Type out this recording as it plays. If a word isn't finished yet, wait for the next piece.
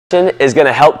is going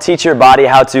to help teach your body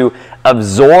how to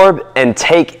absorb and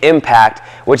take impact,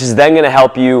 which is then going to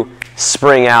help you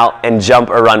spring out and jump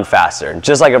or run faster.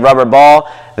 Just like a rubber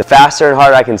ball, the faster and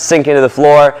harder I can sink into the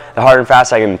floor, the harder and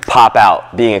faster I can pop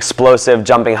out, being explosive,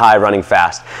 jumping high, running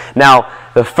fast. Now,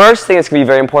 the first thing that's going to be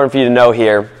very important for you to know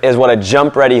here is what a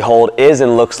jump ready hold is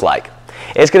and looks like.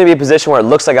 It's going to be a position where it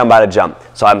looks like I'm about to jump.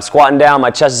 So I'm squatting down,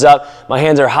 my chest is up, my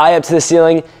hands are high up to the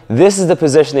ceiling. This is the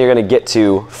position that you're going to get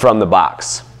to from the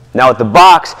box. Now with the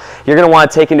box, you're going to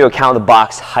want to take into account the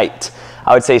box height.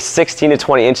 I would say 16 to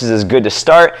 20 inches is good to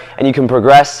start, and you can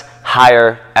progress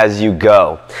higher as you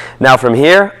go. Now from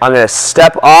here, I'm going to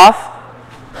step off,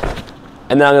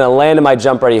 and then I'm going to land in my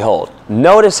jump ready hold.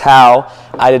 Notice how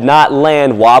I did not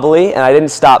land wobbly, and I didn't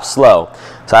stop slow.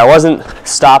 So I wasn't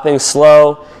stopping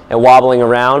slow and wobbling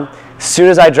around. As soon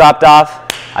as I dropped off,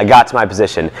 I got to my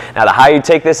position. Now the higher you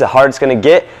take this, the harder it's going to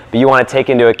get, but you want to take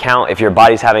into account if your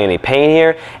body's having any pain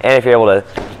here, and if you're able to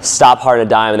stop hard on a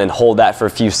dime and then hold that for a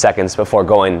few seconds before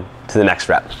going to the next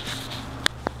rep.